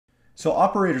So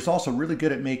Operator's also really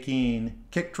good at making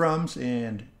kick drums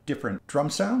and different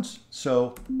drum sounds.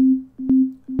 So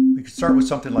we can start with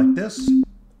something like this.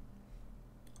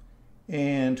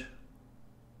 And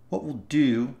what we'll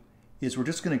do is we're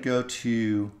just going to go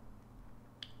to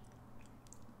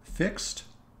Fixed.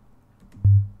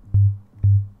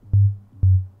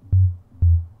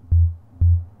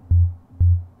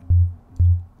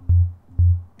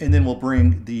 And then we'll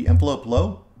bring the envelope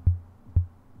low.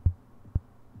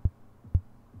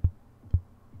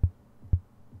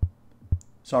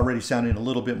 It's already sounding a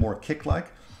little bit more kick-like.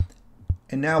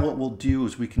 And now what we'll do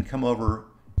is we can come over,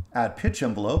 add pitch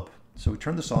envelope. So we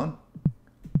turn this on.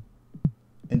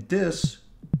 And this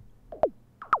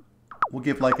will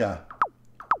give like a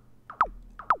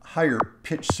higher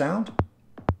pitch sound.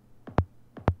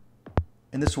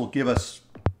 And this will give us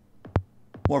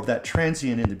more of that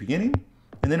transient in the beginning.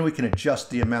 And then we can adjust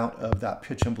the amount of that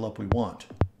pitch envelope we want.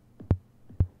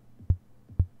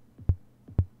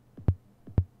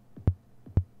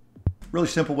 Really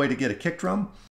simple way to get a kick drum.